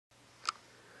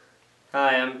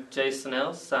Hi, I'm Jason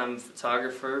Els. I'm a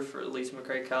photographer for Lisa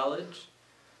McRae College.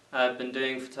 I've been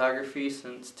doing photography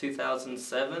since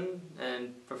 2007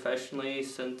 and professionally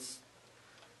since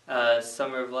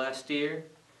summer of last year.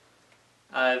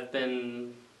 I've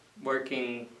been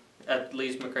working at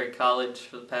Lisa McRae College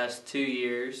for the past 2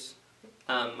 years.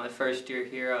 My first year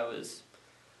here I was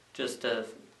just a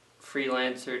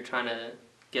freelancer trying to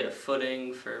get a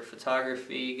footing for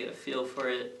photography, get a feel for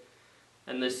it.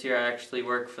 And this year I actually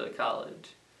work for the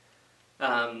college.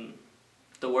 The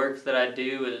work that I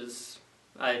do is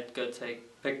I go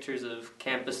take pictures of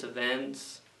campus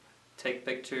events, take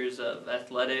pictures of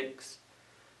athletics,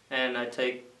 and I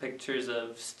take pictures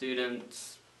of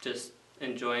students just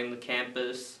enjoying the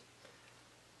campus.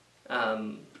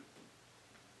 I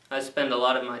spend a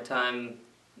lot of my time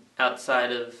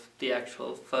outside of the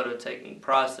actual photo taking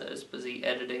process, busy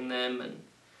editing them and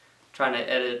trying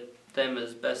to edit them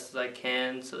as best as I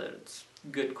can so that it's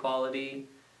good quality.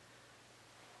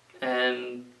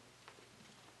 And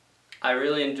I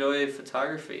really enjoy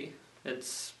photography.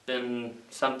 It's been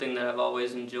something that I've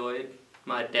always enjoyed.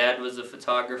 My dad was a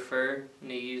photographer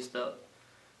and he used a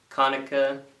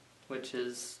Konica, which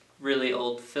is really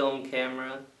old film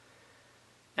camera,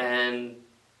 and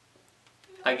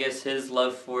I guess his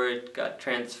love for it got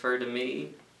transferred to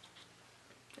me.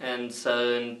 And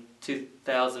so in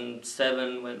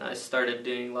 2007, when I started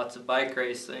doing lots of bike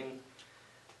racing,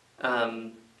 me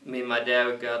and my dad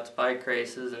would go out to bike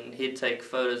races and he'd take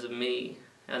photos of me,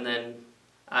 and then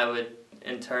I would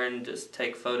in turn just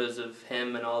take photos of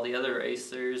him and all the other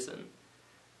racers, and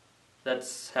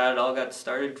that's how it all got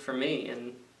started for me.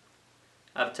 And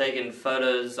I've taken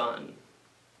photos on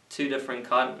 2 different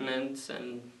continents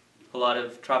and a lot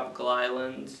of tropical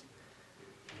islands,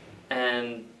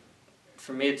 and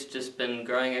for me it's just been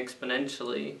growing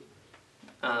exponentially.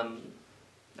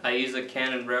 I use a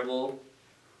Canon Rebel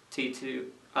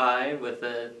T2i with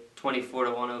a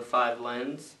 24-105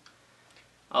 lens.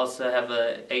 I also have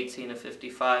a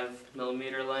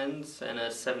 18-55mm lens and a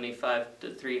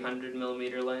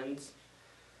 75-300mm lens.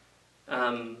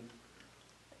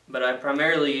 But I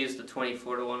primarily use the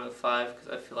 24-105 because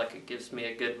I feel like it gives me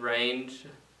a good range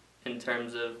in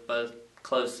terms of both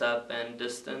close-up and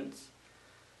distance.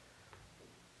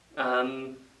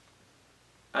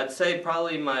 I'd say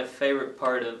probably my favorite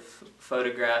part of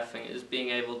photographing is being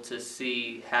able to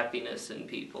see happiness in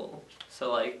people.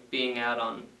 So like being out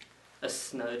on a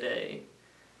snow day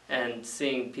and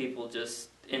seeing people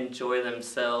just enjoy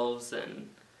themselves and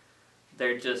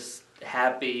they're just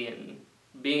happy, and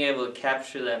being able to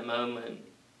capture that moment,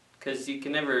 because you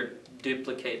can never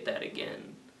duplicate that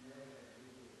again.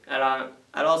 I'd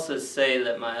also say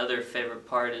that my other favorite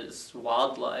part is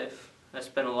wildlife. I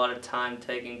spend a lot of time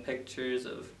taking pictures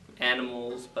of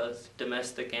animals, both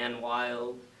domestic and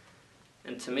wild,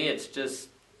 and to me it's just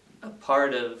a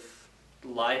part of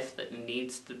life that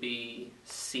needs to be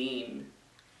seen.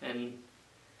 And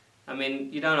I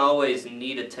mean, you don't always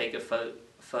need to take a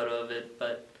photo of it,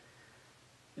 but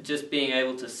just being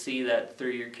able to see that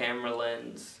through your camera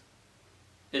lens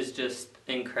is just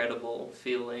incredible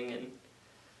feeling. And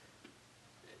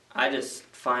I just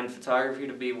find photography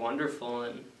to be wonderful,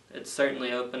 and it's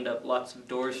certainly opened up lots of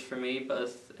doors for me,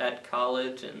 both at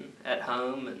college and at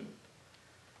home. And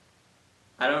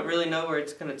I don't really know where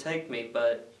it's going to take me,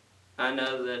 but I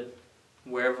know that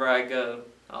wherever I go,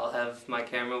 I'll have my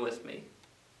camera with me.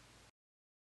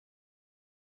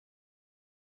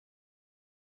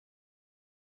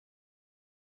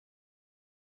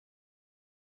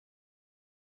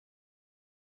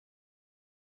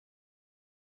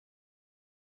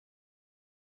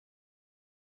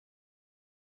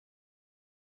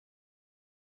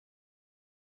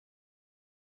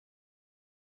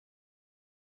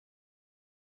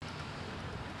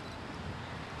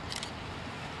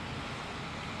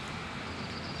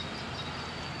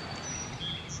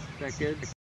 Is that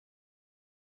good?